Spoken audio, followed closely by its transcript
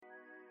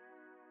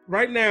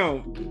right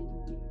now,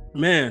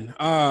 man,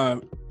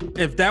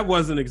 if that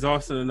wasn't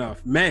exhausting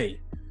enough,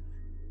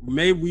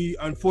 May we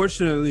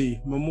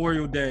unfortunately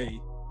Memorial Day,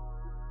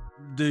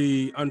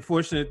 the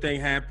unfortunate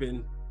thing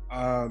happened.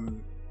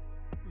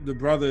 The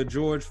brother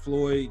George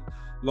Floyd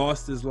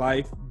lost his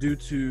life due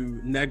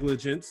to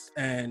negligence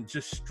and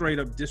just straight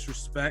up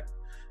disrespect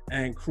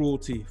and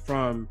cruelty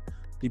from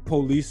the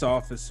police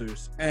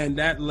officers, and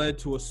that led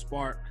to a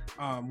spark.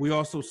 We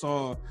also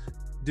saw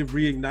the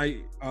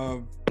reignite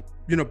of,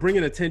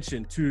 bringing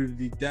attention to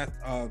the death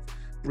of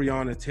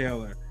Breonna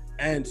Taylor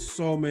and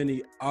so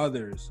many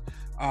others.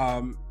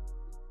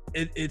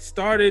 It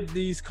started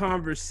these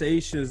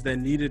conversations that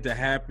needed to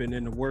happen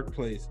in the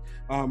workplace.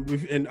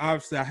 And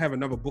obviously, I have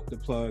another book to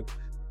plug.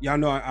 Y'all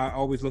know I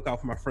always look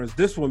out for my friends.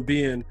 This one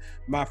being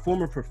my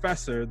former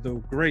professor, the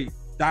great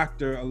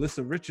Dr.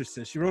 Alyssa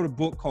Richardson. She wrote a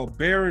book called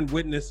Bearing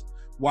Witness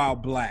While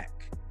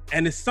Black.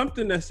 And it's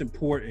something that's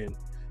important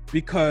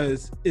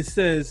because it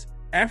says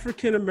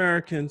African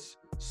Americans,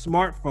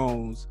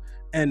 smartphones,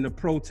 and the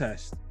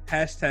protest,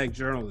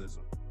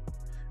 #journalism.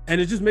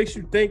 And it just makes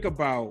you think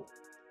about,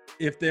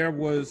 if there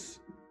was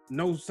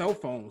no cell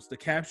phones to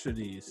capture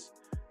these,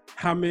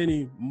 how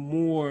many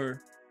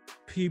more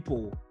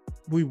people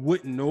we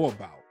wouldn't know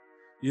about.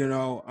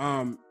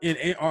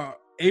 In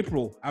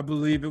April, I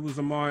believe it was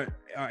Ahmaud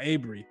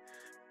Arbery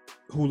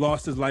who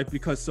lost his life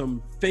because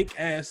some fake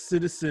ass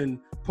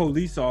citizen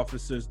police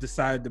officers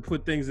decided to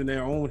put things in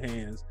their own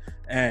hands.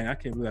 And I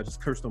can't believe I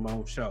just cursed on my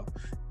own show.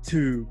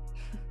 To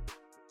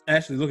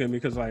Ashley look at me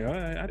because like, all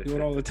right, I do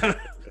it all the time.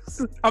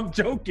 I'm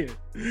joking.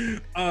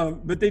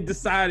 But they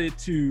decided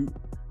to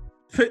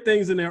put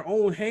things in their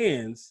own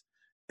hands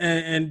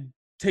and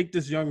take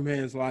this young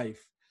man's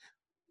life.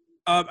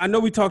 I know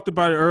we talked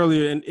about it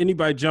earlier, and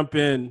anybody jump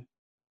in.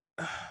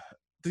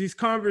 These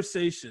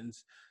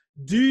conversations,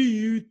 do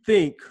you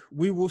think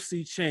we will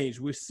see change?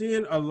 We're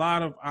seeing a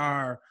lot of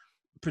our,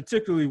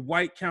 particularly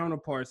white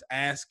counterparts,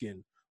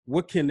 asking,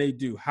 what can they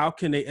do? How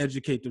can they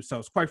educate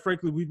themselves? Quite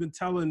frankly, we've been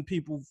telling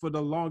people for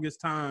the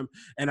longest time,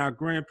 and our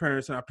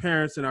grandparents and our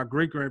parents and our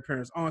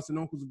great-grandparents, aunts and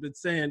uncles have been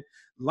saying,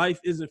 life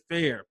isn't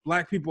fair.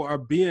 Black people are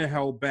being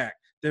held back.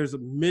 There's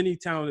many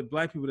talented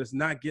Black people that's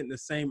not getting the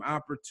same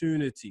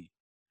opportunity.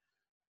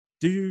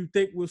 Do you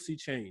think we'll see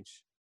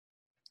change?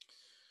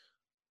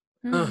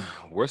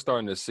 We're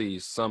starting to see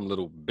some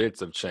little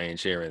bits of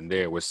change here and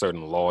there with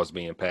certain laws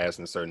being passed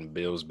and certain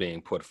bills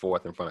being put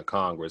forth in front of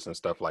Congress and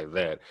stuff like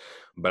that.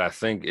 But I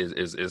think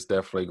it's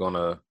definitely going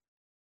to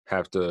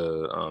have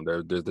to,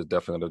 there's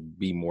definitely going to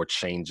be more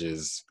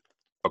changes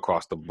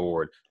across the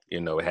board.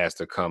 It has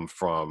to come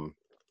from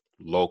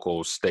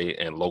local, state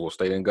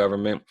and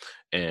government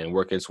and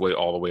work its way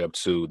all the way up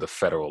to the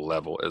federal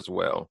level as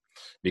well,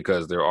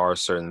 because there are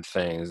certain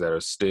things that are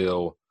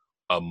still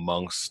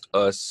amongst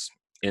us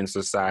in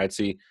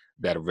society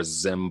that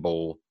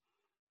resemble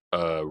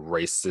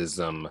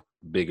racism,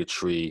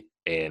 bigotry,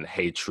 and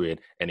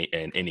hatred and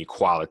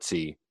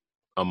inequality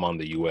among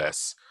the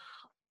U.S.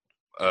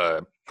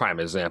 Prime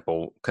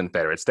example,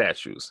 Confederate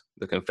statues,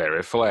 the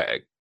Confederate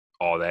flag.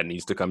 All that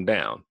needs to come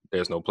down.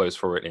 There's no place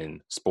for it in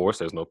sports.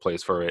 There's no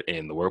place for it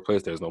in the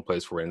workplace. There's no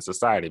place for it in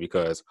society,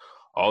 because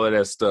all of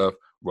that stuff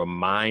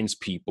reminds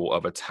people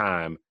of a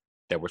time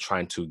that we're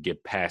trying to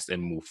get past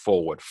and move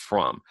forward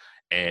from.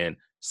 And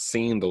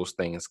seeing those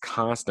things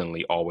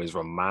constantly always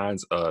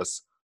reminds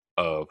us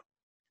of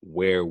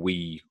where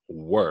we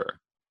were,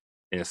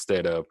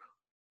 instead of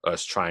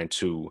us trying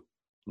to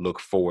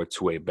look forward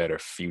to a better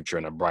future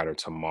and a brighter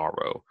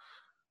tomorrow.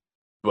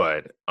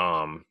 But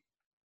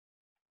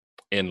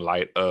in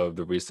light of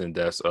the recent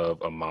deaths of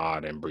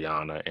Ahmaud and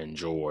Breonna and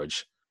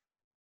George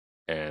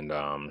and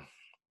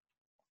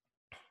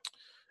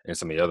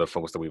some of the other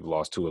folks that we've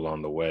lost too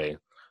along the way,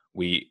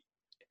 we,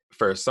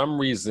 for some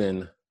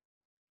reason,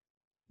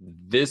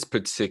 this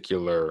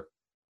particular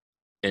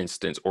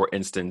instance or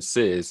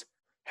instances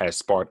has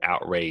sparked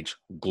outrage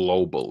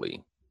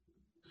globally.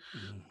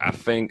 I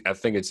think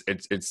it's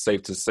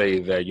safe to say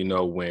that,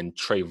 when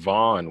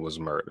Trayvon was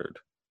murdered,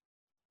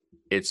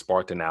 it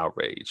sparked an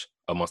outrage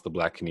amongst the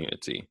Black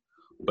community.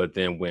 But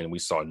then when we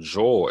saw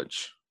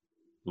George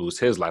lose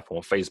his life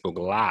on Facebook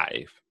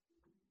Live,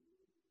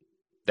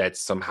 that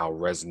somehow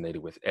resonated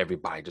with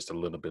everybody just a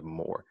little bit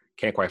more.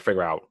 Can't quite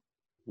figure out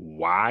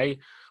why,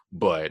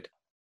 but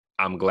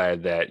I'm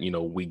glad that,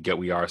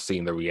 we are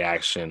seeing the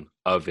reaction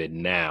of it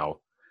now.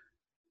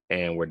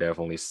 And we're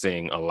definitely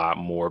seeing a lot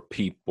more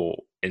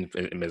people. And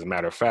as a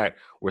matter of fact,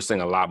 we're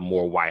seeing a lot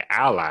more white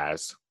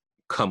allies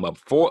come up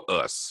for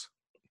us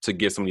to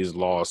get some of these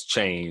laws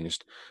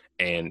changed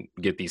and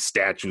get these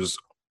statues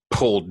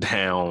pulled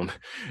down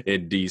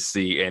in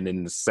DC and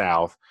in the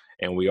South.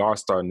 And we are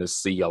starting to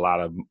see a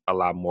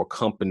lot more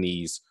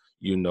companies,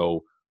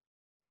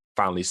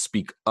 finally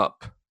speak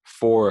up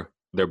for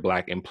their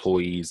Black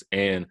employees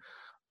and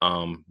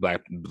the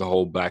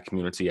whole Black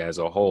community as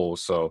a whole.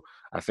 So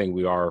I think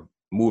we are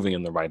moving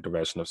in the right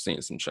direction of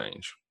seeing some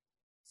change.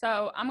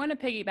 So I'm going to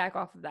piggyback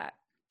off of that,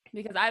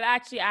 because I've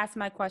actually asked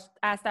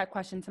that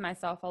question to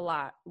myself a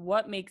lot.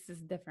 What makes this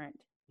different?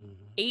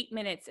 8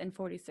 minutes and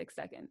 46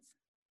 seconds.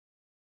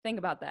 Think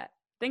about that.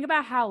 Think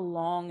about how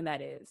long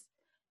that is,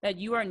 that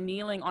you are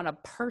kneeling on a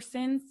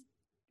person's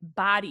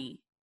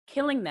body,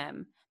 killing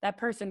them, that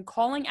person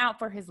calling out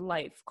for his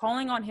life,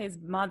 calling on his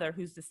mother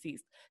who's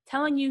deceased,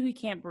 telling you he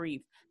can't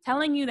breathe,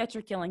 telling you that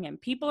you're killing him.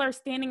 People are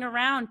standing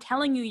around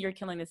telling you you're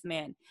killing this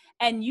man.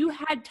 And you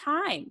had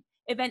time.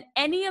 If at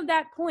any of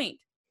that point,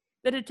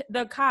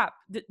 the cop,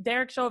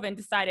 Derek Chauvin,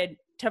 decided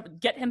to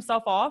get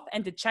himself off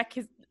and to check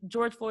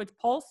George Floyd's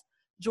pulse,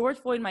 George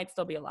Floyd might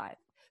still be alive.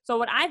 So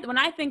when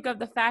I think of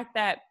the fact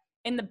that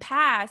in the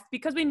past,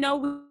 because we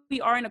know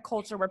we are in a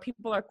culture where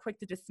people are quick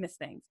to dismiss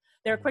things.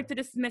 They're quick to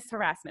dismiss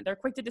harassment. They're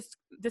quick to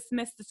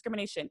dismiss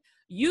discrimination.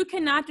 You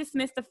cannot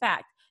dismiss the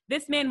fact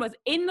this man was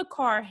in the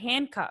car,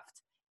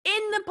 handcuffed,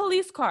 in the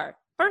police car.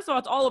 First of all,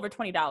 it's all over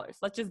 $20.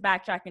 Let's just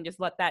backtrack and just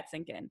let that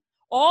sink in.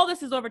 All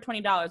this is over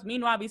 $20.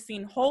 Meanwhile, we've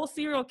seen whole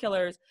serial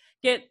killers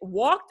get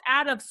walked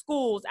out of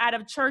schools, out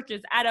of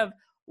churches, out of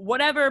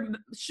whatever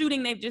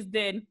shooting they've just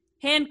did,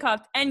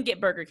 handcuffed, and get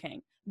Burger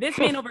King. This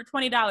man over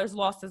 $20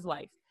 lost his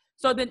life.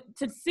 So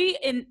to see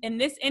in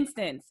this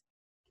instance,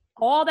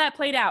 all that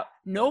played out,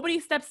 nobody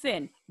steps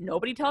in,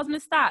 nobody tells him to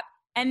stop,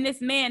 and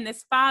this man,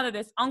 this father,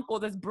 this uncle,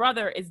 this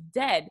brother is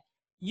dead.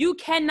 You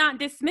cannot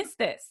dismiss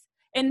this.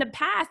 In the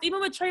past, even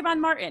with Trayvon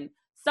Martin,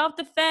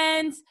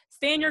 self-defense,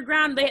 stand your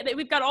ground,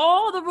 we've got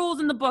all the rules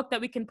in the book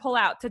that we can pull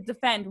out to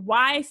defend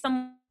why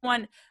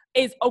someone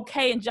is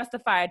okay and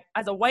justified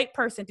as a white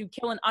person to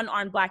kill an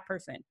unarmed Black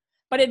person.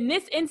 But in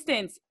this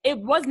instance, it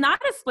was not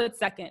a split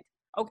second.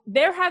 Okay,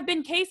 there have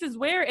been cases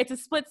where it's a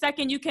split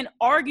second. You can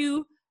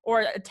argue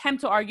or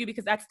attempt to argue,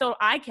 because that's still,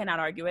 I cannot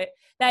argue it,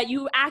 that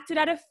you acted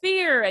out of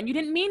fear and you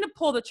didn't mean to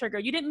pull the trigger.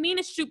 You didn't mean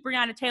to shoot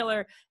Breonna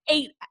Taylor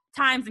 8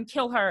 times and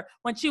kill her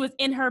when she was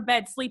in her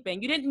bed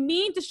sleeping. You didn't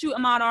mean to shoot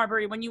Ahmaud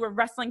Arbery when you were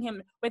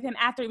wrestling with him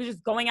after he was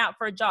just going out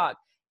for a jog.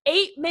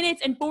 8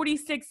 minutes and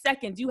 46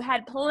 seconds. You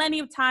had plenty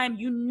of time.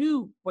 You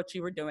knew what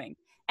you were doing.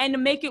 And to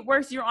make it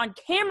worse, you're on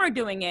camera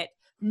doing it,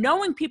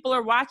 knowing people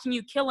are watching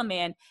you kill a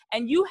man,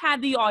 and you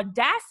had the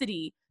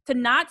audacity to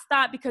not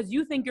stop because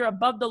you think you're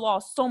above the law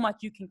so much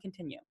you can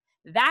continue.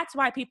 That's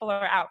why people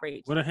are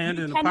outraged. With a hand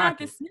in the pocket. You cannot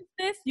dismiss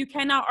this. You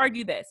cannot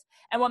argue this.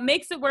 And what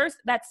makes it worse,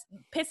 that's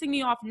pissing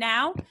me off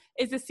now,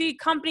 is to see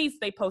companies,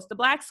 they post the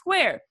black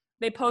square.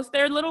 They post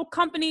their little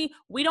company,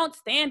 we don't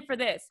stand for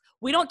this.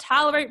 We don't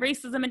tolerate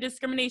racism and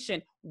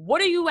discrimination.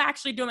 What are you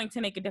actually doing to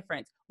make a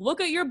difference?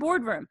 Look at your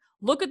boardroom.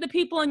 Look at the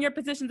people in your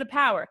positions of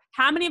power.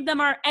 How many of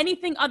them are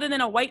anything other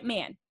than a white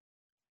man?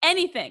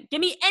 Anything.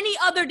 Give me any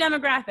other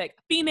demographic.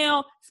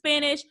 Female,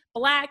 Spanish,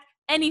 Black,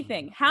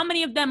 anything. How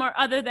many of them are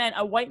other than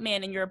a white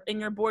man in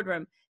your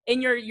boardroom,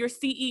 in your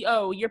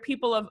CEO, your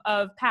people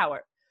of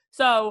power?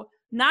 So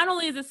not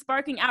only is it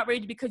sparking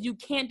outrage because you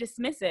can't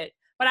dismiss it,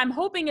 but I'm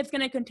hoping it's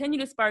going to continue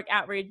to spark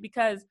outrage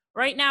because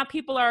right now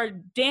people are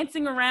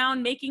dancing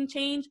around making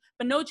change,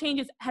 but no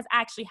change has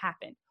actually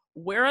happened.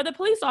 Where are the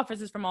police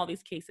officers from all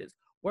these cases?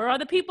 Where are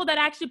the people that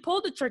actually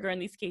pulled the trigger in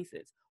these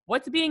cases?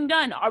 What's being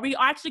done? Are we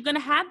actually going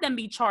to have them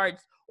be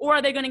charged? Or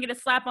are they going to get a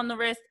slap on the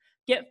wrist,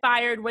 get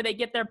fired, where they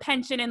get their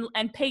pension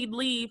and paid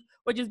leave,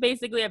 which is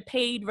basically a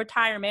paid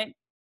retirement,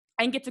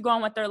 and get to go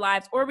on with their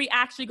lives? Or are we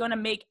actually going to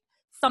make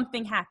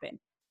something happen?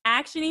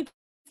 Action needs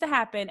to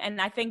happen.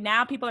 And I think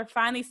now people are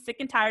finally sick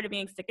and tired of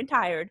being sick and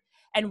tired.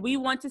 And we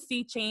want to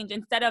see change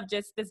instead of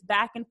just this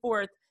back and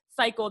forth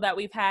cycle that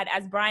we've had.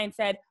 As Brian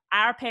said,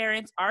 our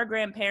parents, our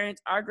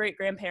grandparents, our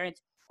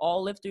great-grandparents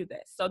all lived through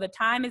this. So the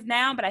time is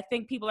now, but I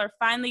think people are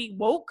finally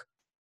woke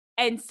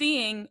and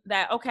seeing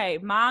that, okay,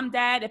 mom,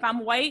 dad, if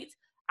I'm white,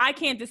 I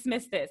can't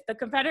dismiss this. The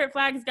Confederate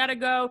flag's got to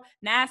go.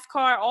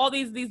 NASCAR, all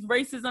these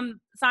racism,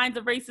 signs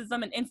of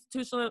racism and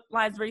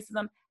institutionalized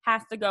racism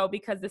has to go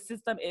because the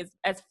system is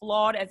as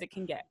flawed as it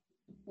can get.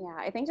 Yeah,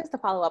 I think just to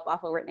follow up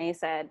off what Renee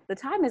said, the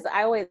time is,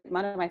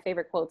 one of my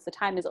favorite quotes, the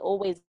time is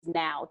always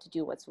now to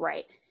do what's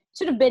right.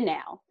 Should have been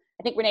now.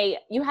 I think, Renee,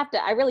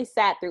 I really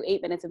sat through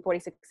 8 minutes and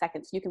 46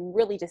 seconds. You can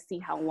really just see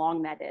how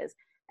long that is.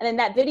 And then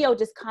that video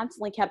just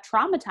constantly kept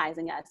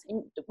traumatizing us.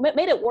 And what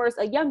made it worse,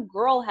 a young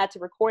girl had to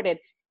record it,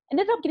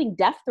 ended up getting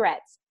death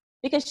threats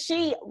because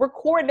she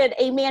recorded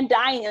a man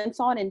dying and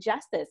saw an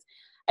injustice.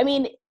 I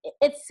mean,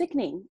 it's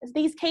sickening.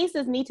 These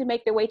cases need to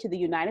make their way to the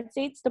United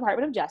States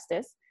Department of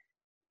Justice.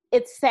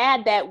 It's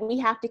sad that we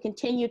have to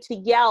continue to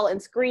yell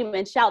and scream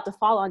and shout to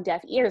fall on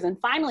deaf ears. And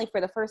finally,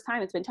 for the first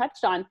time, it's been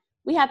touched on,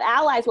 we have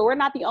allies where we're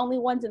not the only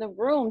ones in the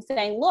room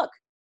saying, look,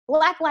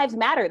 Black lives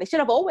matter. They should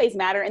have always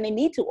mattered, and they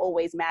need to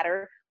always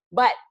matter.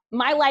 But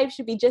my life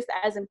should be just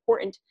as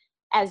important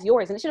as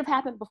yours. And it should have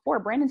happened before.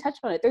 Brandon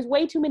touched on it. There's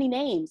way too many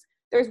names.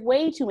 There's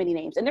way too many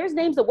names. And there's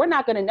names that we're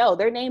not going to know.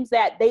 They're names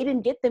that they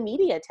didn't get the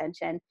media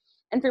attention.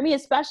 And for me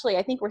especially,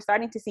 I think we're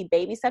starting to see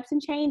baby steps in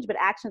change, but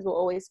actions will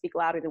always speak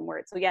louder than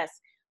words. So yes,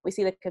 we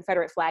see the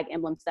Confederate flag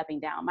emblem stepping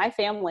down. My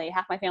family,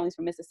 half my family's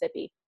from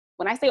Mississippi.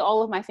 When I say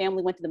all of my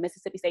family went to the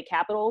Mississippi State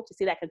Capitol to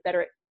see that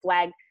Confederate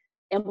flag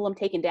emblem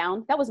taken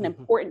down, that was an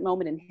important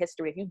moment in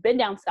history. If you've been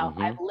down south,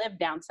 I've lived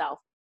down south.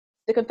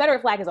 The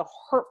Confederate flag is a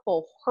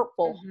hurtful.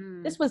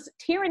 This was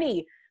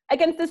tyranny.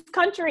 against this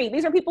country.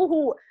 These are people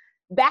who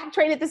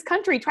back-traded this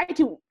country, tried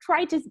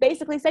to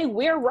basically say,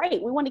 we're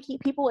right. We want to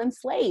keep people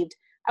enslaved.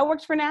 I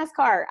worked for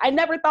NASCAR. I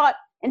never thought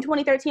in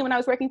 2013 when I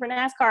was working for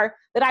NASCAR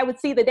that I would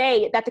see the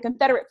day that the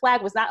Confederate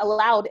flag was not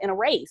allowed in a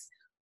race,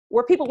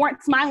 where people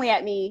weren't smiling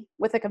at me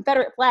with a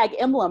Confederate flag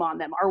emblem on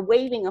them or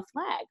waving a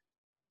flag.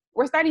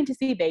 We're starting to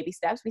see baby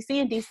steps. We see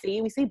in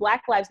DC, we see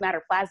Black Lives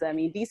Matter Plaza. I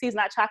mean, DC is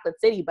not Chocolate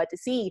City, but to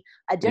see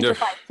a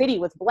gentrified city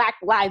with Black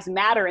Lives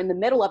Matter in the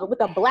middle of it,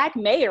 with a Black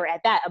mayor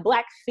at that, a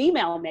Black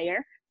female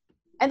mayor.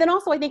 And then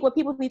also, I think what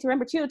people need to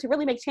remember too, to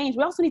really make change,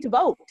 we also need to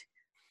vote.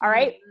 All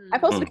right. I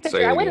posted a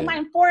picture. I waited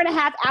mine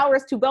 4.5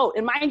 hours to vote.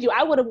 And mind you,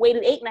 I would have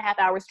waited 8.5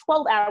 hours,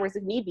 12 hours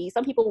if need be.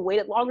 Some people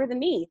waited longer than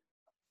me.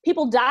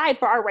 People died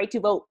for our right to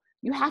vote.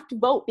 You have to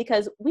vote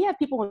because we have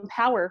people in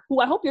power who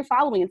I hope you're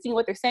following and seeing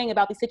what they're saying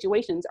about these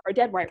situations are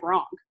dead right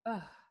wrong.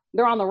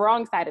 They're on the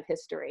wrong side of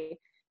history.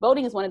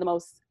 Voting is one of the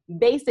most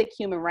basic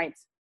human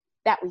rights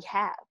that we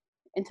have,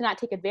 and to not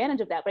take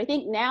advantage of that. But I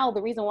think now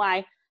the reason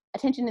why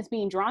attention is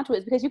being drawn to it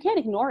is because you can't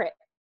ignore it.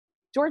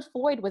 George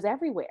Floyd was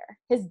everywhere.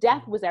 His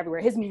death was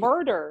everywhere. His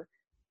murder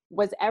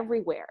was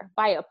everywhere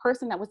by a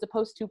person that was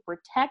supposed to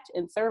protect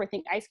and serve. I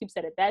think Ice Cube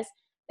said it best,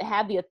 to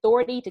have the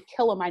authority to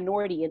kill a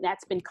minority. And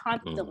that's been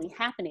constantly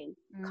happening,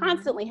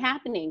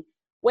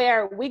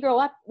 where we grow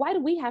up. Why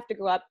do we have to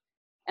grow up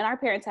and our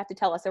parents have to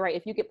tell us, all right,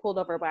 if you get pulled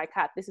over by a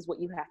cop, this is what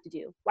you have to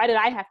do? Why did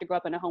I have to grow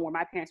up in a home where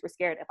my parents were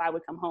scared if I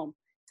would come home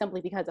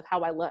simply because of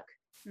how I look?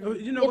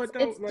 You know what?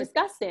 It's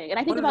disgusting. And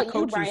I think about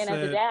you, Brian,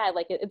 as a dad,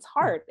 like it's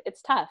hard,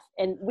 it's tough.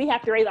 And we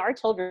have to raise our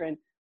children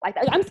like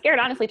that. I'm scared,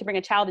 honestly, to bring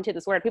a child into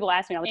this world. People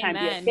ask me all the time,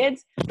 do you have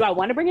kids? Do I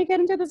want to bring a kid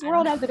into this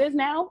world as it is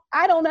now?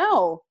 I don't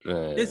know.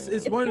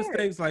 It's one of those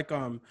things like,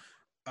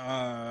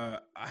 I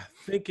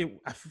think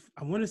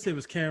I want to say it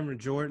was Cameron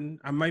Jordan.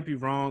 I might be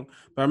wrong,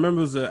 but I remember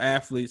it was an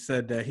athlete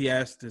said that he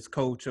asked his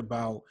coach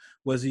about,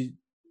 was he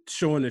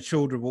showing the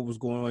children what was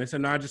going on? He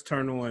said, no, I just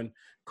turn on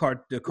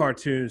the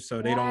cartoons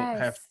so they don't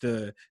have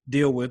to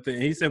deal with it.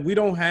 And he said, we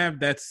don't have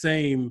that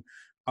same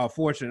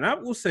fortune. And I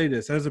will say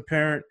this, as a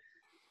parent,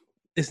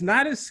 it's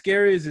not as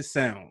scary as it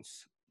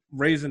sounds,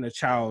 raising a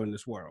child in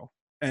this world.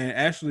 And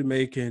Ashley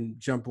May can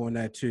jump on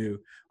that too.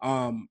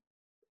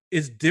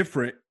 It's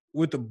different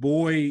with the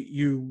boy.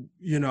 You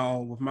know,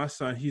 with my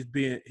son, he's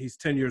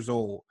 10 years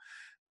old.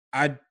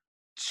 I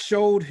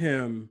showed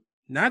him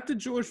not the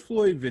George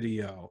Floyd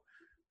video,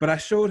 but I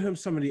showed him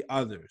some of the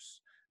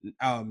others.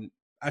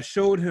 I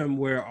showed him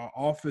where an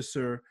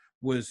officer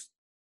was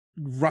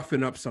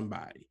roughing up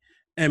somebody.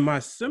 And my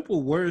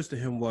simple words to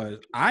him was,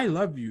 I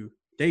love you,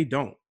 they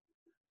don't.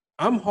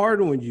 I'm hard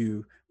on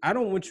you. I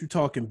don't want you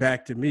talking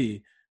back to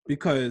me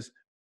because,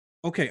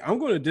 okay, I'm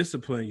going to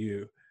discipline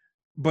you,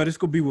 but it's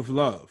going to be with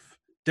love.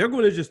 They're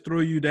going to just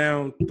throw you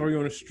down, throw you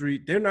on the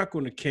street. They're not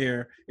going to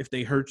care if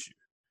they hurt you.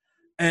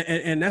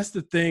 And that's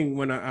the thing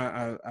when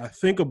I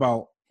think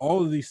about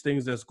all of these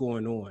things that's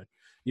going on.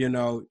 You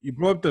know, you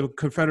brought up the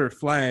Confederate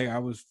flag. I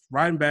was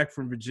riding back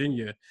from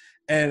Virginia,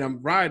 and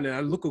I'm riding, and I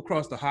look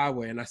across the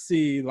highway, and I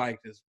see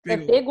like this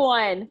big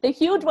one, the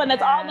huge one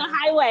that's on the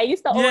highway. I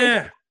used to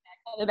always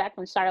coming back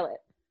from Charlotte.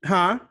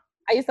 I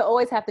used to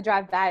always have to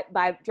drive by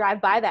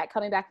that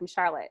coming back from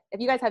Charlotte.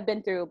 If you guys have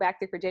been back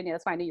through Virginia,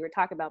 that's why I knew you were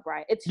talking about,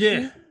 Brian. It's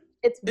huge.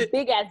 It's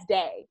big as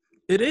day.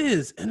 It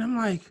is, and I'm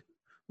like,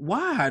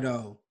 why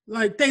though?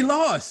 Like they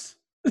lost.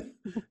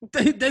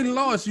 they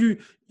lost.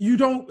 You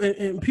don't,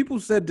 and people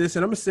said this,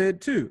 and I'm gonna say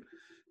it too.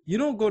 You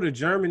don't go to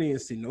Germany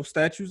and see no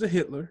statues of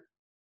Hitler.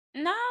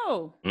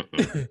 No.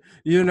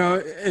 You know,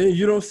 and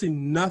you don't see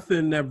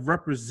nothing that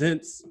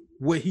represents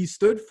what he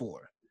stood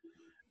for.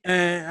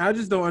 And I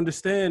just don't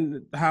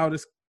understand how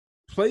this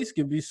place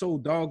can be so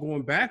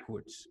doggone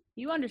backwards.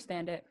 You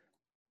understand it.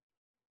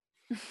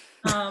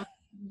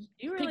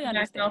 You really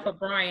understand off of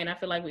Brian. I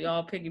feel like we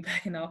all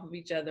piggybacking off of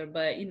each other,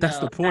 but you know that's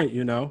the point,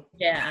 you know.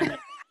 Yeah, I know.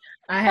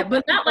 I have,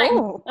 but not like we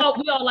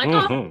all like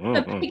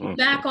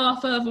piggyback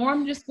off of, or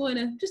I'm just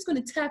going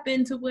to tap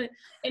into what.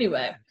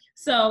 Anyway,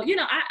 so you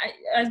know, I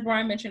as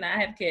Brian mentioned, I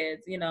have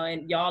kids, you know,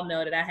 and y'all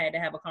know that I had to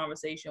have a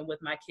conversation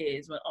with my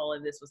kids when all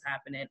of this was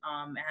happening.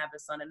 I have a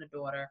son and a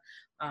daughter,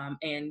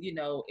 and you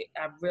know,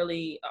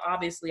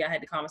 obviously I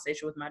had the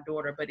conversation with my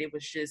daughter, but it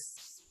was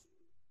just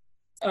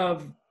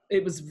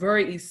it was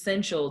very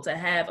essential to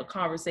have a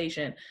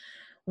conversation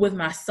with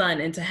my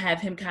son and to have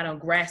him kind of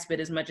grasp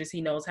it as much as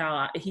he knows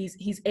how.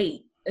 He's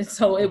 8. And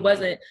so it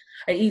wasn't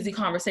an easy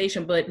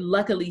conversation, but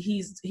luckily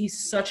he's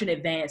such an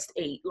advanced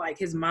 8, like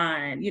his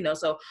mind, you know,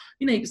 so,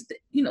 you know, he was,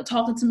 you know,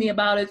 talking to me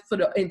about it for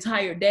the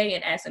entire day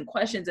and asking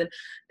questions. And,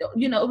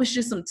 you know, it was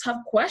just some tough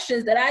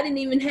questions that I didn't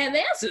even have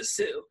answers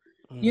to.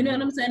 You know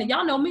what I'm saying? And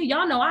y'all know me.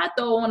 Y'all know I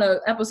throw on an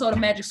episode of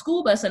Magic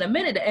School Bus in a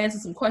minute to answer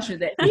some questions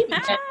that he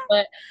had.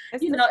 But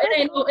you know, it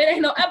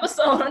ain't no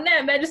episode on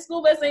that. Magic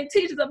School Bus ain't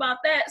teaches about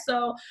that.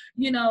 So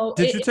you know.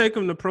 Did you take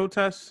him to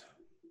protest?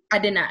 I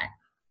did not.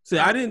 See,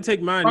 I didn't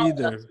take mine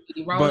either.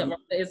 But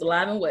it's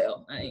alive and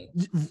well.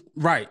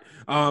 Right.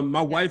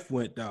 My wife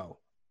went though,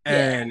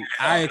 and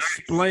I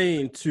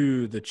explained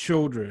to the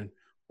children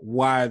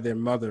why their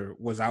mother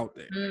was out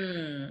there.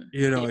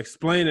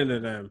 Explaining to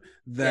them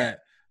that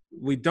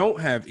we don't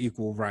have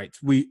equal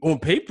rights. We, on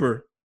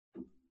paper,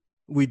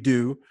 we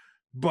do,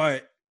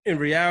 but in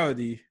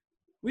reality,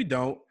 we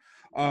don't.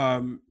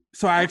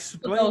 So I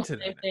explained to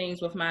them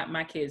things with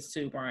my kids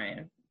too,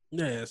 Brian.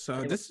 Yeah.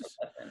 So this is,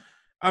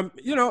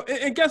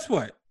 and guess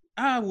what?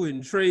 I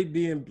wouldn't trade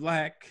being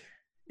black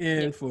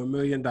in for $1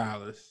 million.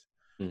 Brian,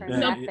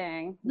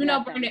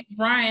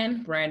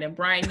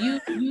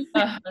 you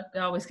I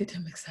always get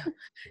them mixed up.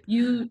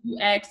 You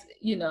asked,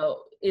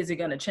 is it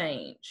gonna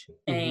change?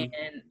 And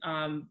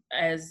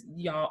as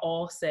y'all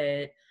all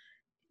said,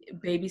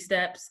 baby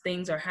steps,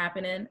 things are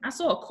happening. I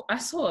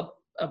saw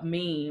a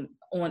meme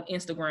on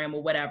Instagram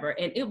or whatever,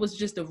 and it was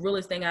just the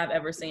realest thing I've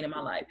ever seen in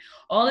my life.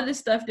 All of this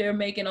stuff they're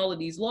making, all of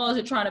these laws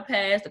they're trying to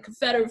pass, the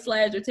Confederate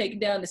flags are taking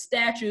down, the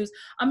statues.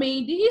 I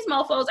mean, these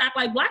mofos act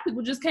like black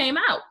people just came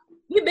out.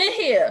 We've been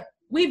here.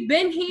 We've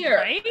been here.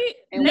 Right?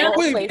 And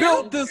we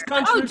built this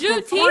country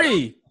for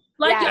free.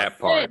 Like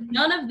you said,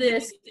 none of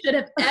this should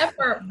have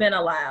ever been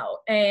allowed.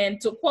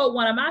 And to quote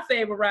one of my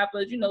favorite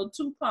rappers,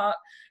 Tupac,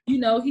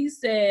 he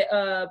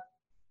said,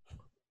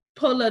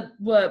 pull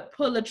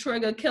a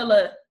trigger,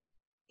 killer,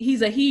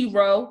 he's a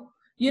hero.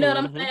 You know what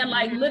I'm saying?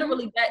 Like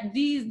literally that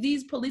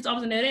these police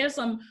officers,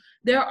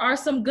 there are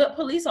some good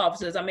police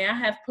officers. I mean, I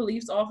have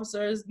police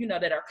officers,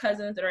 that are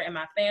cousins that are in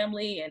my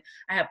family, and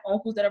I have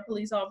uncles that are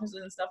police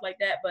officers and stuff like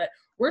that. But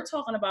we're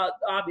talking about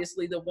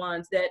obviously the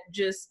ones that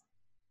just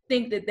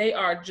think that they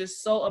are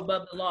just so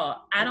above the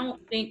law. I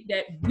don't think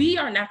that we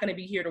are not going to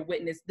be here to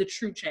witness the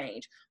true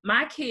change.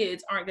 My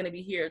kids aren't going to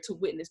be here to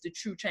witness the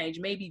true change.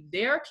 Maybe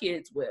their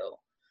kids will.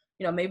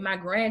 Maybe my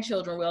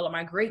grandchildren will, or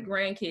my great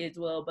grandkids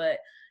will, but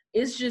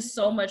it's just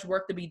so much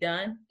work to be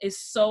done. It's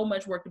so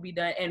much work to be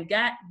done. And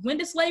when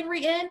did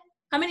slavery end?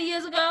 How many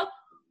years ago?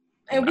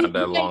 And Not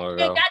that long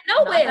ago. Got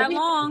nowhere. Not that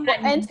long.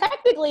 And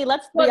technically,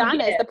 let's be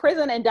honest, the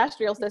prison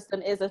industrial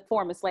system is a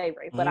form of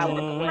slavery. But I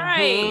would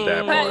right.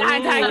 But I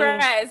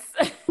digress.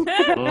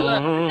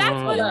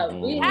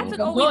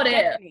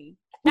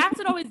 That's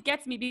what always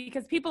gets me,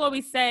 because people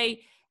always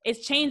say, is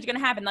change going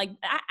to happen? Like,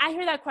 I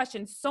hear that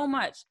question so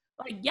much.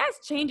 Like, yes,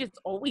 change is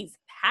always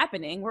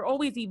happening. We're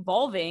always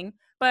evolving.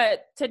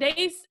 But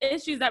today's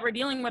issues that we're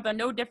dealing with are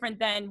no different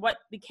than what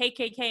the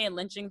KKK and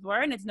lynchings were.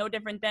 And it's no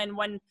different than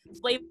when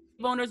slave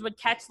owners would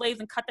catch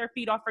slaves and cut their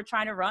feet off for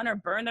trying to run, or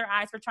burn their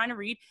eyes for trying to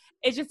read.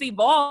 It's just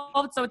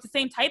evolved. So it's the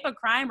same type of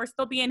crime. We're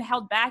still being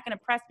held back and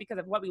oppressed because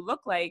of what we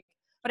look like.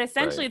 But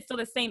essentially, It's still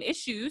the same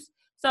issues.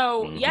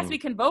 So yes, we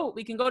can vote.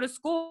 We can go to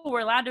school.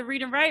 We're allowed to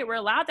read and write. We're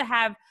allowed to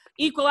have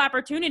equal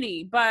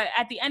opportunity. But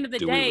at the end of the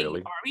day, are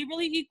we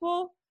really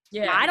equal?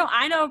 Yeah,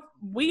 I know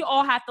we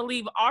all have to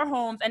leave our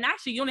homes, and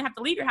actually you don't have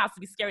to leave your house to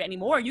be scared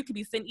anymore. You could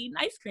be sitting eating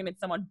ice cream and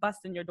someone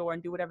busts in your door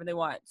and do whatever they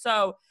want.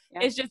 So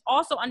it's just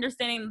also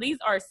understanding these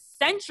are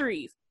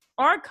centuries.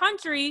 Our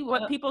country,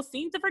 what people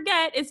seem to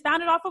forget, is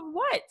founded off of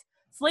what?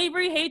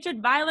 Slavery,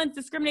 hatred, violence,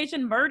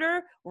 discrimination,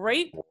 murder,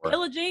 rape,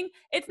 pillaging.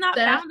 It's not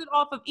founded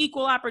off of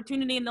equal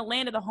opportunity in the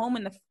land of the home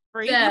and the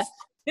free. This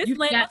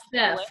land is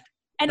stolen.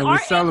 And our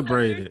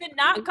ancestors did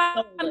not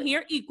come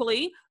here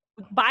equally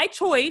by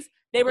choice.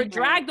 They were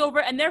dragged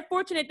over, and they're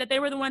fortunate that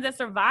they were the ones that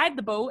survived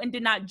the boat and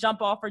did not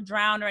jump off or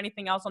drown or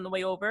anything else on the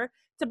way over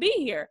to be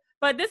here.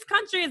 But this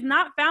country is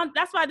not found.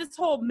 That's why this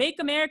whole Make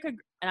America,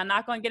 and I'm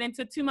not going to get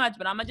into it too much,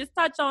 but I'm going to just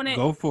touch on it.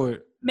 Go for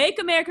it. Make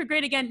America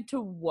great again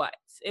to what?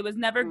 It was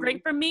never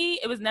great for me.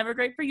 It was never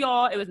great for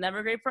y'all. It was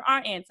never great for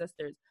our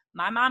ancestors.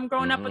 My mom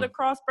growing up with a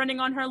cross burning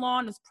on her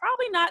lawn was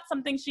probably not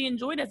something she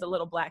enjoyed as a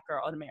little black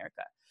girl in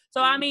America.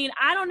 So, I mean,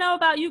 I don't know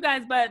about you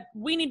guys, but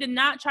we need to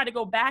not try to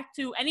go back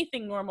to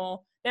anything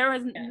normal.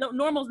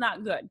 Normal's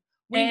not good.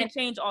 We need to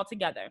change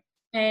altogether.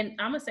 And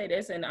I'm going to say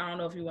this, and I don't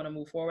know if you want to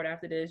move forward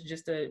after this,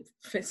 just to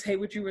say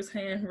what you were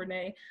saying,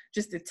 Renee,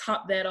 just to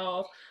top that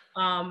off.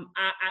 I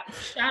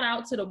shout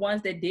out to the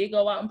ones that did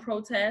go out and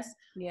protest.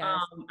 Yes.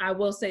 I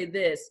will say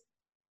this,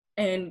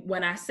 and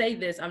when I say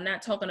this, I'm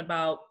not talking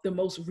about the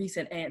most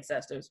recent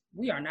ancestors.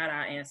 We are not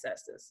our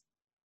ancestors.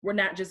 We're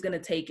not just going to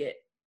take it.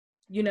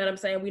 You know what I'm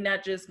saying? We're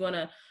not just going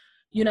to,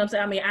 you know what I'm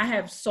saying? I mean, I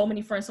have so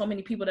many friends, so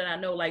many people that I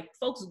know, like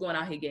folks is going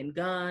out here getting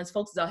guns,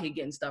 folks is out here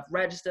getting stuff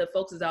registered,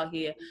 folks is out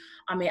here.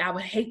 I mean, I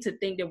would hate to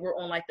think that we're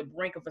on like the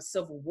brink of a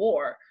civil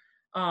war,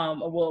 a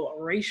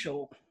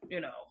racial,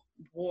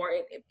 war,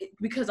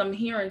 because I'm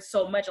hearing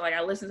so much. Like,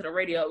 I listen to the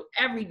radio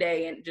every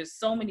day, and just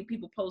so many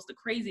people post the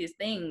craziest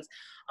things.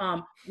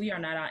 We are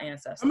not our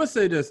ancestors. I'm gonna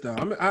say this though.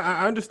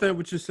 I understand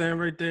what you're saying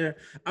right there.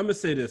 I'm gonna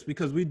say this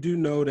because we do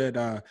know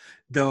that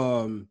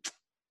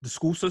the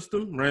school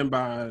system ran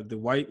by the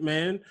white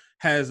man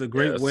has a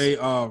great way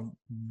of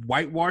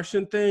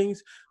whitewashing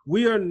things.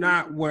 We are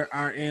not where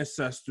our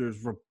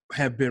ancestors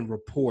have been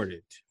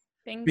reported.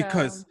 Bingo.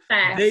 Because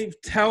they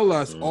tell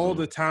us all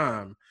the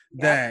time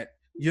that,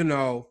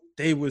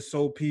 they were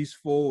so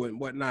peaceful and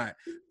whatnot.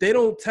 They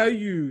don't tell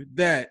you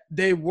that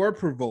they were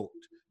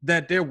provoked,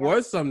 that there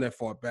was some that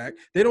fought back.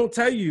 They don't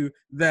tell you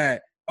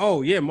that,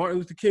 oh yeah, Martin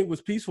Luther King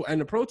was peaceful and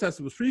the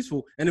protest was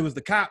peaceful, and it was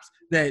the cops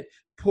that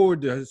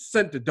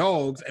sent the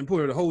dogs and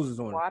poured the hoses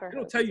on Water it. They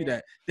don't hoses, tell you yeah.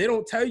 that. They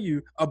don't tell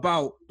you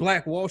about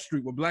Black Wall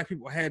Street where Black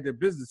people had their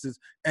businesses.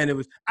 And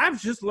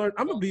I've just learned,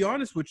 I'm going to be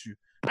honest with you.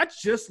 I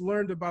just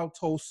learned about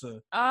Tulsa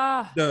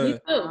Me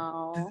too.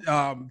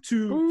 Oh.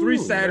 3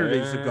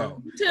 Saturdays man.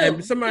 ago. Too.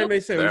 And somebody may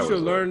say, That you should have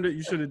was learned it.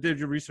 You should have did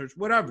your research,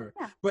 whatever.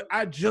 Yeah. But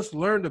I just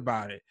learned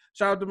about it.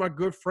 Shout out to my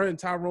good friend,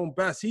 Tyrone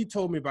Best. He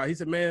told me about it. He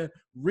said, man,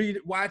 read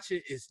it, watch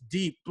it. It's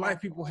deep.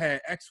 Black people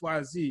had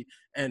XYZ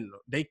and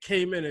they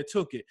came in and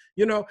took it,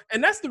 you know?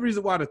 And that's the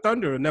reason why the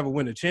Thunder will never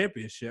win a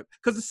championship,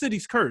 because the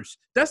city's cursed.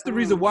 That's the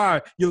reason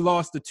why you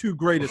lost the 2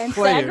 greatest And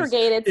players.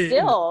 segregated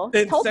still.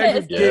 and Tulsa is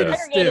segregated segregated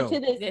still. to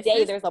this This day.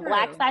 is There's a true.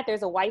 black side,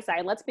 there's a white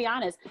side. Let's be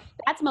honest.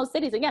 That's most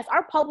cities. And yes,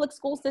 our public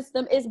school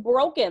system is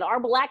broken. Our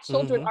Black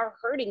children are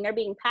hurting. They're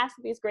being passed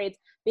these grades,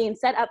 being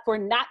set up for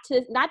not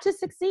to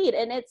succeed.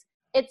 And it's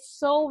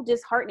so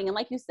disheartening. And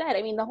like you said,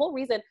 I mean, the whole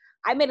reason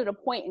I made it a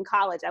point in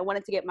college, I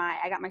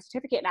got my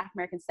certificate in African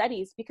American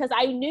studies because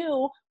I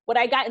knew what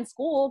I got in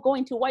school,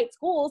 going to white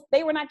schools,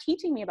 they were not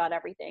teaching me about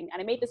everything.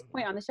 And I made this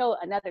point on the show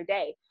another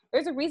day.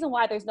 There's a reason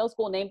why there's no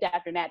school named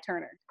after Nat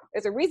Turner.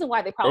 There's a reason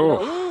why they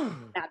probably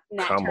don't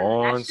Nat Come Turner.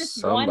 on, That's just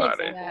somebody. one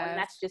example, and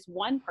that's just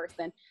one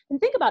person. And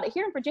think about it.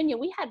 Here in Virginia,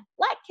 we had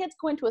Black kids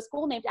going to a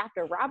school named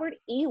after Robert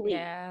E. Lee.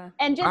 Yeah.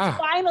 And just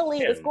finally,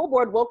 the man. school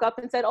board woke up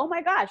and said, oh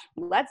my gosh,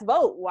 let's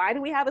vote. Why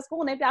do we have a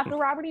school named after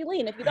Robert E. Lee?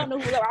 And if you don't know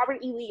who Robert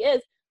E. Lee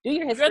is, do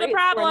your history. You're the It's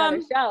for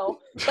another problem. show.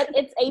 But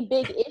it's a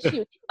big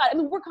issue. I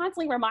mean, we're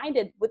constantly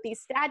reminded with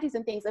these statutes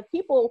and things of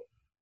people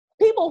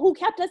who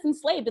kept us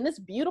enslaved in this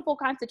beautiful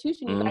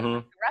constitution you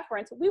guys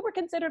reference. We were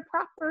considered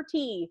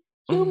property,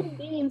 human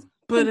beings.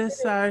 But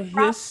it's our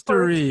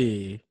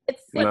history. I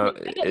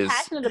get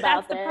passionate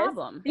about That's the this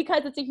problem.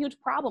 because it's a huge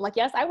problem. Like,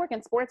 yes, I work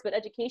in sports, but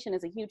education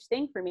is a huge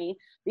thing for me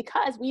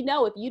because we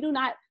know if you do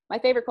not, my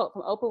favorite quote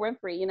from Oprah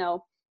Winfrey, you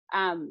know,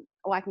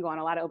 I can go on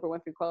a lot of Oprah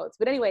Winfrey quotes,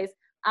 but anyways,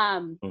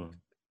 I'm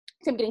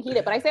getting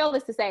heated, but I say all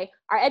this to say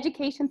our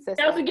education system,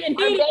 That was getting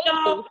heated,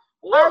 y'all.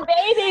 our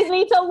babies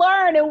need to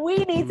learn and we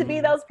need to be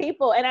those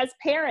people. And as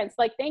parents,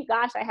 like, thank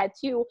gosh I had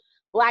 2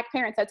 Black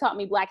parents that taught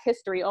me Black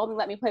history, only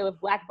let me play with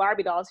Black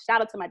Barbie dolls. Shout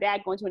out to my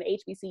dad going to an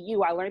HBCU.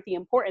 I learned the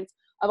importance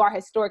of our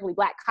historically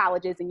Black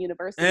colleges and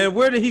universities. And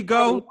where did he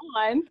go?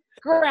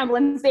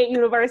 Grambling State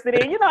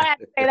University. You know, I have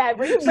to say that.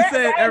 She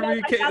said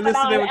every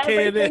listening with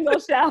every single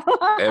show.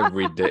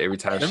 Every day, every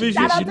time That she means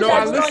Shout out you to know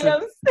I Judge listen.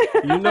 Williams.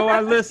 You know I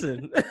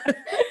listen.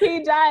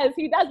 He does,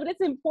 but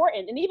it's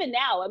important. And even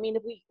now, I mean,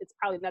 it's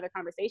probably another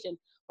conversation,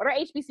 but our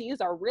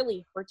HBCUs are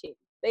really hurting.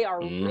 They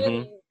are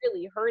really,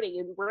 really hurting.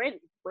 And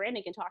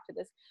Brandon can talk to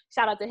this.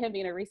 Shout out to him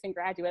being a recent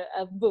graduate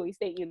of Bowie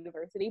State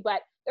University.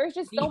 But there's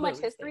just so much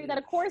history that,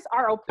 of course,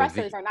 our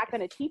oppressors are not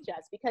going to teach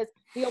us because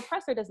the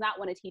oppressor does not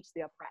want to teach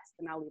the oppressed.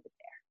 And I'll leave it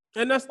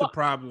there. And that's the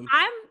problem.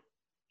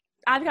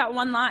 I've got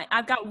one line.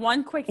 I've got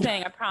one quick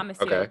thing. I promise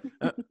you.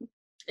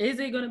 Is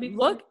it going to be?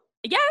 Look,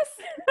 yes.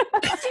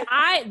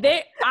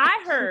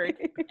 I heard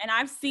and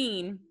I've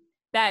seen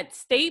that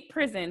state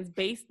prisons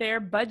base their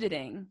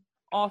budgeting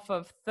off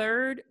of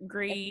 3rd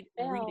grade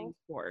reading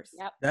scores.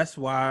 Yep. That's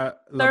why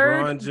LeBron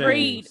 3rd James.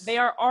 grade, they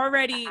are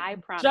already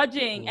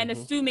judging and Mhm.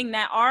 assuming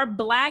that our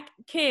Black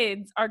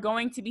kids are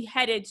going to be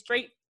headed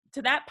straight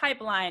to that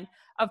pipeline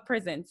of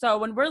prison. So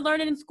when we're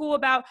learning in school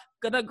about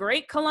the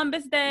great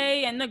Columbus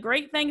Day and the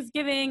great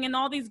Thanksgiving and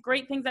all these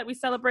great things that we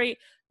celebrate,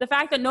 the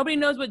fact that nobody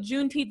knows what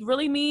Juneteenth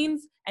really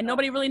means and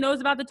nobody really knows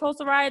about the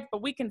Tulsa riots,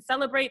 but we can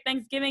celebrate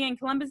Thanksgiving and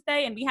Columbus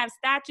Day and we have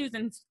statues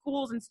and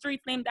schools and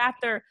streets named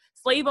after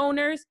slave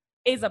owners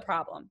is a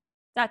problem.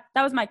 That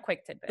was my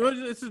quick tidbit.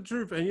 It's the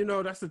truth, and you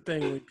know that's the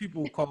thing. When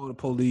people call the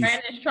police,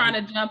 Brandon's trying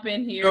to jump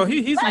in here. no,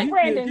 he's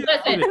Brandon.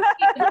 Listen,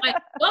 like,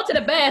 go to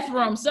the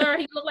bathroom, sir.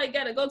 He look like he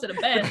gotta go to the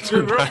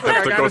bathroom. Real quick,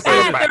 I gotta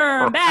say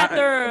this.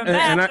 Bathroom.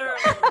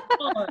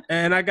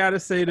 And I gotta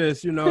say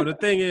this. You know, the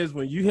thing is,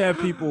 when you have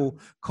people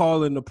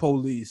calling the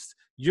police,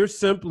 you're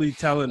simply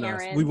telling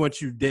us we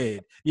want you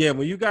dead. Yeah,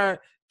 when you got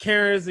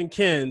Karens and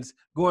Kens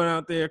going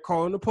out there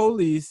calling the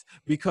police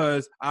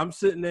because I'm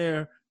sitting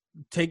there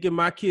taking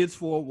my kids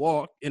for a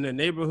walk in a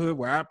neighborhood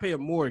where I pay a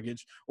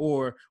mortgage,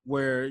 or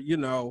where, you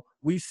know,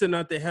 we sitting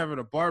out there having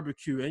a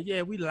barbecue, and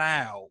yeah, we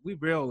loud, we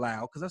real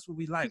loud, because that's what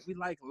we like. We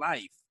like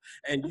life.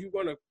 And you're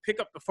going to pick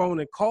up the phone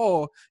and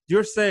call,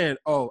 you're saying,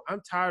 oh,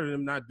 I'm tired of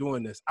them not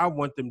doing this. I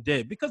want them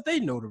dead, because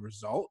they know the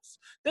results.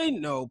 They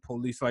know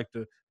police like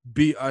to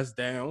beat us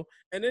down,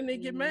 and then they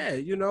get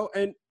mad, you know.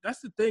 And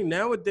that's the thing.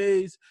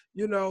 Nowadays,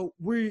 you know,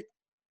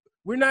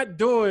 we're not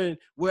doing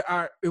what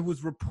it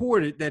was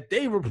reported that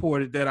they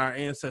reported that our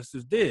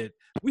ancestors did.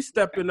 We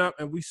stepping up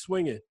and we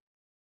swinging.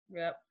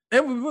 Yep.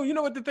 And you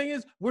know what the thing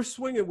is? We're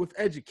swinging with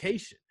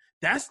education.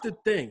 That's the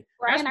thing.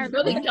 Brian, I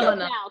really really killing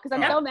now because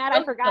I'm so mad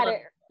I forgot it.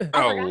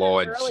 Oh,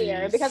 Lord,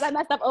 earlier jeez. because I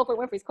messed up Oprah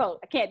Winfrey's quote.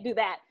 I can't do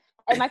that.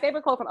 And my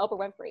favorite quote from Oprah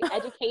Winfrey: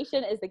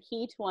 "Education is the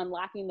key to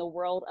unlocking the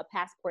world, a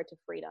passport to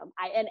freedom."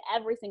 I end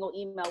every single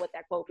email with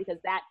that quote because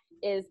that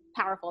is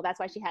powerful. That's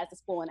why she has the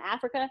school in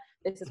Africa.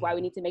 This is why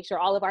we need to make sure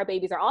all of our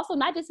babies are also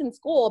not just in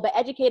school, but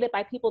educated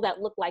by people that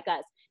look like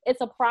us.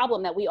 It's a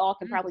problem that we all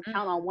can probably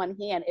count on one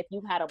hand if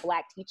you had a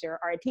Black teacher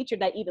or a teacher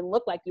that even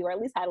looked like you or at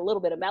least had a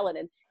little bit of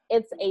melanin.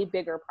 It's a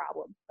bigger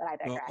problem, but I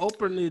digress. Well,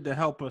 Oprah need to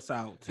help us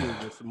out too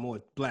with some more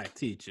Black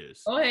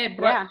teachers. Go ahead,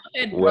 bro. Yeah. Go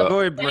ahead, Well, bro. Go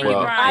ahead, Thank Brian.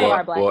 you, Brian. All of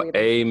our Black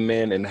leaders.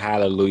 Amen and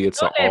hallelujah to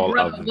Go ahead, all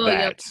Brother of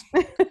Williams.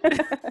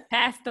 that.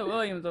 Pastor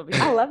Williams over I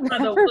here. love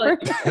Brother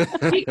that.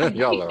 Williams.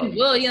 Y'all are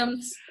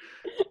Williams.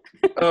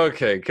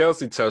 okay.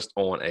 Kelsey touched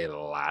on a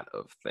lot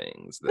of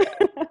things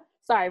that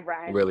Sorry,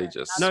 Brian. really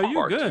just No, you're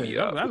sparked good. me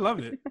up. I love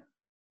it.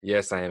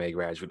 Yes, I am a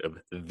graduate of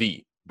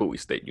the Bowie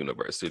State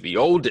University, the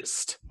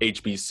oldest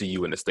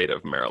HBCU in the state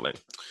of Maryland.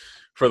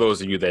 For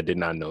those of you that did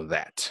not know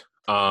that,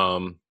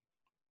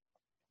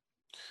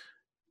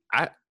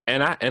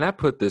 I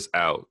put this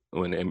out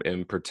when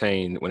it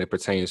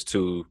pertains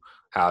to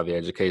how the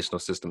educational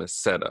system is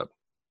set up,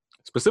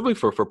 specifically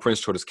for Prince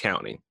George's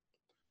County.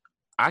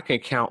 I can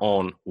count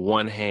on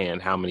one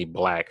hand how many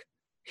Black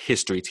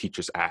history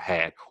teachers I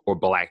had, or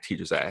Black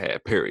teachers I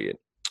had, period.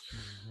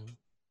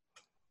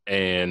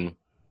 And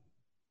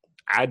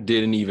I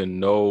didn't even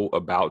know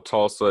about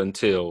Tulsa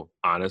until,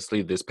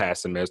 honestly, this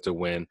past semester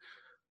when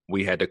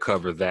we had to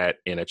cover that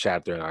in a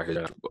chapter in our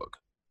history book.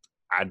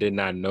 I did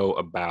not know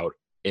about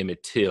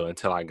Emmett Till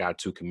until I got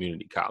to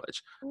community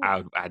college.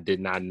 I did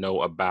not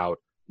know about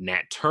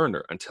Nat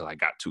Turner until I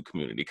got to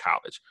community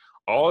college.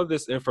 All of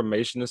this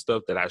information and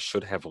stuff that I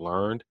should have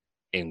learned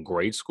in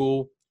grade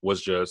school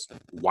was just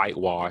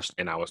whitewashed,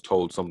 and I was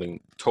told something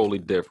totally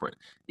different.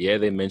 Yeah,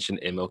 they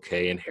mentioned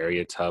MLK and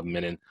Harriet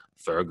Tubman and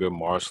Thurgood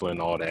Marshall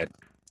and all that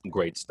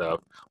great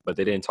stuff, but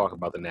they didn't talk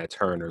about the Nat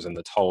Turners and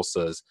the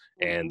Tulsas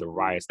and the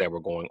riots that were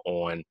going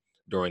on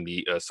during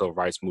the civil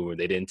rights movement.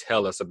 They didn't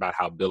tell us about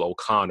how Bill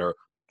O'Connor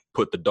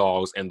put the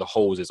dogs and the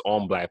hoses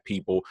on Black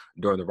people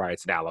during the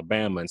riots in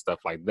Alabama and stuff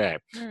like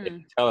that. They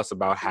didn't tell us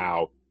about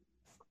how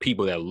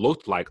people that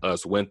looked like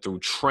us went through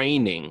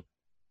training,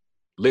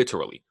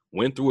 literally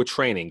went through a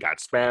training,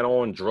 got spat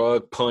on,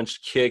 drugged,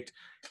 punched, kicked,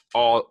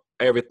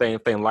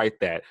 everything like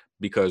that.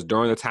 Because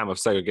during the time of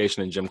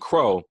segregation and Jim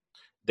Crow,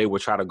 they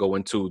would try to go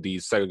into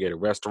these segregated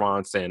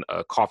restaurants and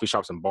coffee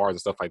shops and bars and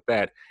stuff like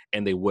that,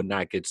 and they would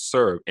not get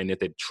served. And if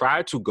they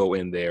tried to go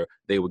in there,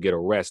 they would get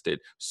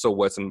arrested. So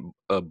what some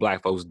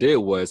Black folks did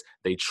was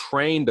they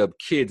trained up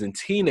kids and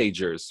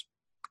teenagers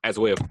as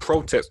a way of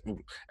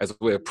protesting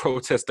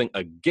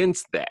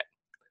against that.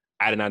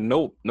 I did not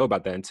know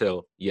about that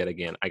until, yet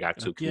again, I got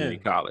to community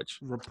college.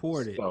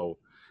 Reported. So,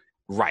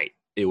 right.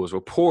 It was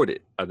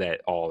reported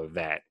that all of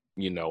that,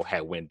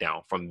 had went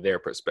down from their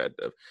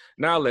perspective.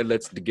 Now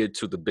let's get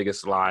to the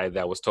biggest lie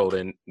that was told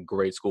in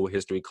grade school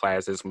history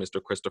classes.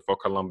 Mr. Christopher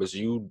Columbus,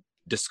 you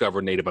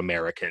discovered Native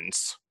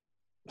Americans.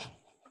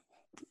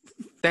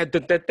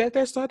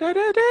 That's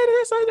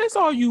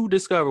all you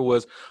discovered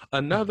was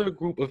another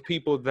group of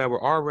people that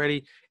were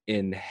already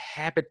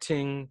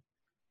inhabiting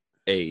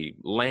a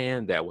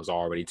land that was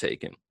already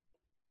taken.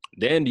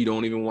 Then you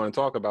don't even want to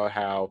talk about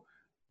how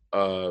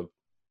the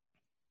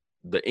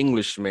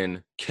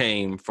Englishmen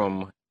came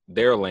from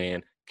their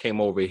land,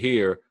 came over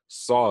here,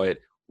 saw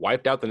it,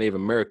 wiped out the Native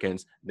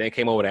Americans, then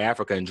came over to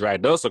Africa and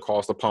dragged us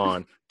across the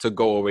pond to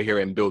go over here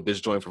and build this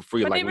joint for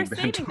free. But like they were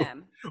saving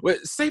them. Well,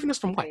 saving us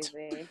from what?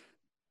 Crazy.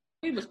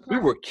 We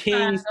were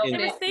kings They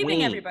and were saving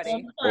queens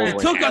everybody. They over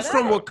took in us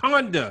from Africa.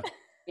 Wakanda.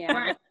 Yeah.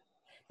 Right.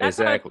 That's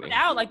how it Exactly. put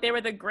out. Like they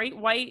were the great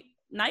white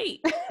knight.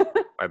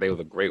 Like they were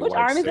the great Which white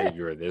arm is it?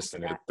 savior of this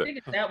and that.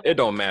 Nigga, that It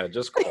don't matter.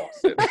 Just cross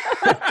it.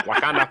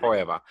 Wakanda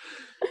forever.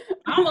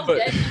 I almost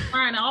But- did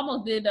Brian. I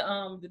almost did the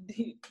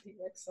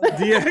DX song.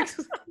 DX.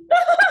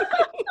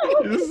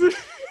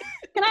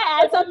 Can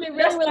I add something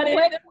That's really not it.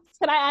 quick?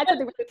 Can I add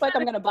something really quick?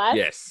 I'm going to bust.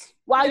 Yes.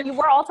 While you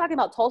were all talking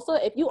about Tulsa,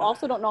 if you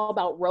also don't know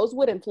about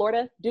Rosewood in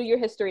Florida, do your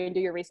history and do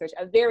your research.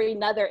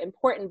 Another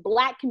important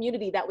Black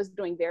community that was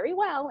doing very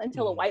well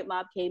until a white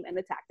mob came and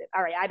attacked it.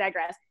 All right, I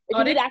digress. If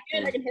you they need African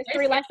American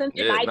history lessons,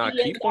 Yeah, my nah,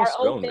 DMs keep on are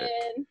spilling open.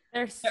 it.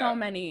 There's so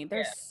many.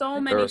 There's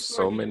so many. There are so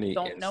stories many you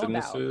don't know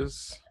about. incidences.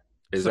 So-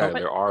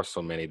 Exactly. There are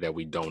so many that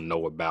we don't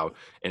know about.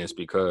 And it's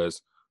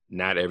because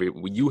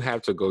you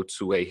have to go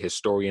to a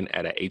historian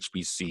at a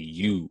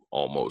HBCU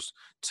almost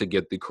to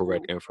get the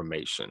correct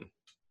information.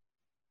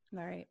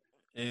 All right.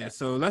 Yeah,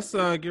 so let's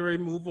get ready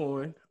to move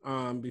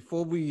on.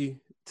 Before we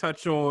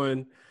touch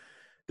on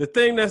the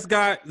thing that's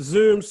got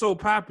Zoom so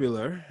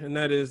popular, and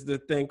that is the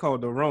thing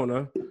called the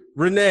Rona.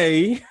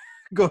 Renee,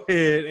 go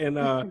ahead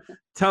and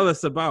tell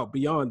us about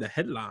Beyond the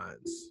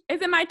Headlines.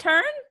 Is it my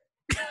turn?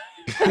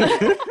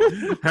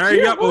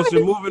 Hurry up, or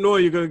you're moving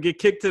on. You're going to get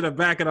kicked to the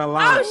back of the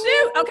line. Oh,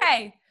 shoot.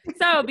 Okay.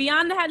 So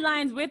Beyond the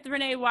Headlines with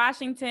Renee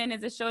Washington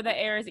is a show that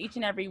airs each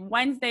and every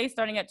Wednesday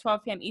starting at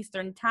 12 p.m.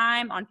 Eastern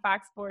Time on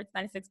Fox Sports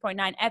 96.9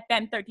 FM,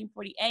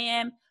 1340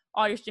 AM,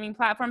 all your streaming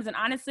platforms. And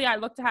honestly, I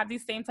look to have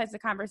these same types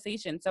of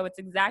conversations. So it's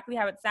exactly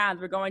how it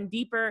sounds. We're going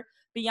deeper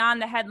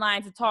beyond the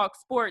headlines to talk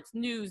sports,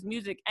 news,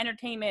 music,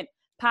 entertainment,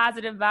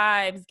 positive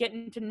vibes,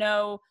 getting to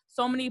know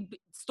so many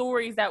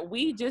stories that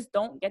we just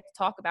don't get to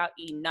talk about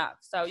enough.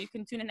 So you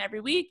can tune in every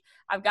week.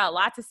 I've got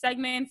lots of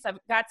segments. I've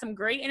got some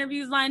great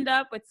interviews lined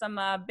up with some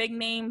big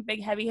name,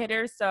 big heavy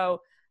hitters.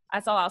 So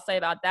that's all I'll say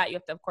about that. You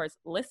have to, of course,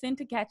 listen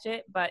to catch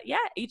it. But yeah,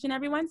 each and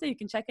every Wednesday, you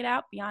can check it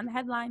out beyond the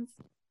headlines.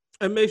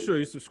 And make sure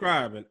you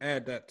subscribe and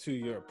add that to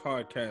your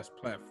podcast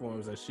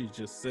platforms, as she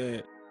just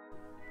said.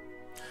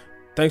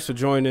 Thanks for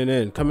joining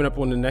in. Coming up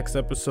on the next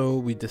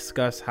episode, we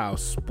discuss how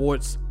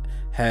sports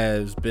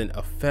has been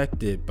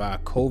affected by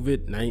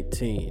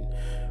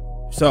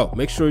COVID-19. So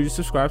make sure you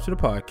subscribe to the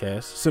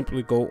podcast.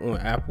 Simply go on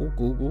Apple,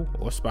 Google,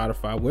 or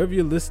Spotify, wherever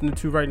you're listening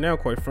to right now,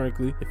 quite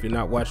frankly. If you're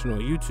not watching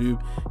on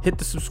YouTube, hit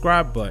the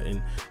subscribe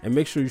button and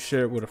make sure you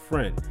share it with a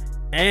friend.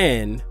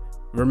 And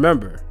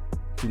remember,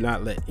 do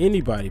not let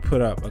anybody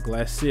put up a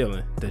glass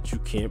ceiling that you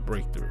can't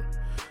break through.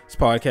 This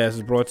podcast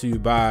is brought to you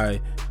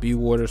by B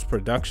Waters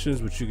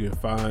Productions, which you can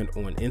find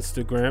on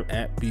Instagram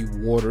at B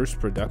Waters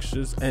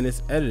Productions, and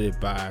it's edited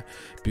by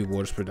B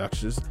Waters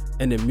Productions.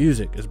 And the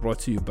music is brought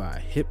to you by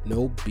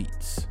Hypno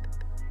Beats.